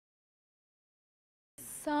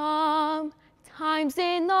Sometimes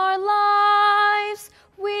in our lives,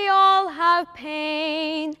 we all have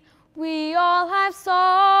pain, we all have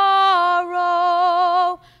sorrow.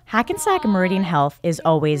 Hackensack Meridian Health is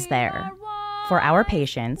always there for our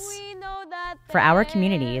patients, for our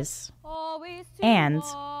communities, and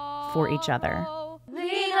for each other.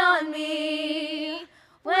 Lean on me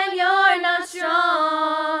when you're not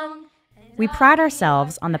strong. We pride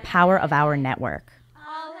ourselves on the power of our network.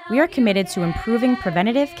 We are committed to improving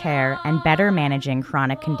preventative care and better managing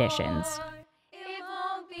chronic conditions.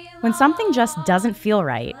 When something just doesn't feel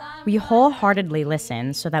right, we wholeheartedly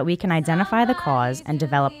listen so that we can identify the cause and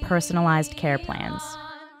develop personalized care plans.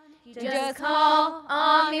 Just call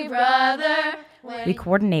on me, brother. We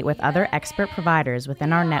coordinate with other expert providers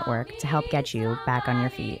within our network to help get you back on your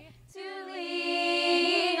feet.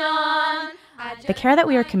 The care that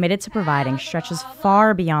we are committed to providing stretches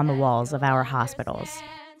far beyond the walls of our hospitals.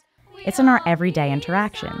 It's in our everyday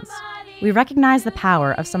interactions. We recognize the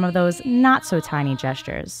power of some of those not-so-tiny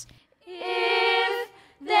gestures. If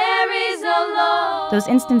there is a low, Those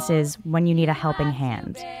instances when you need a helping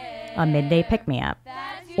hand, a midday pick-me-up,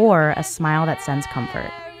 or a smile that sends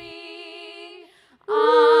comfort.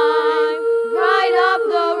 I'm right up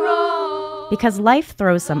the road. Because life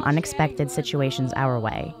throws some unexpected situations our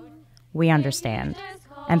way. We understand.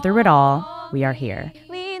 And through it all, we are here.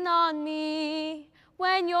 Lean on me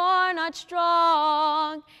when you're not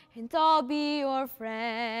strong, and I'll be your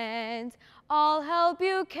friend. I'll help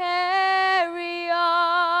you carry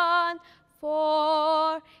on,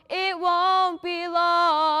 for it won't be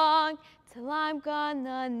long till I'm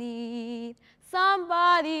gonna need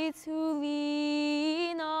somebody to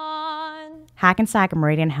lean on. Hackensack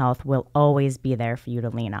Meridian Health will always be there for you to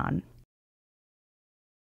lean on.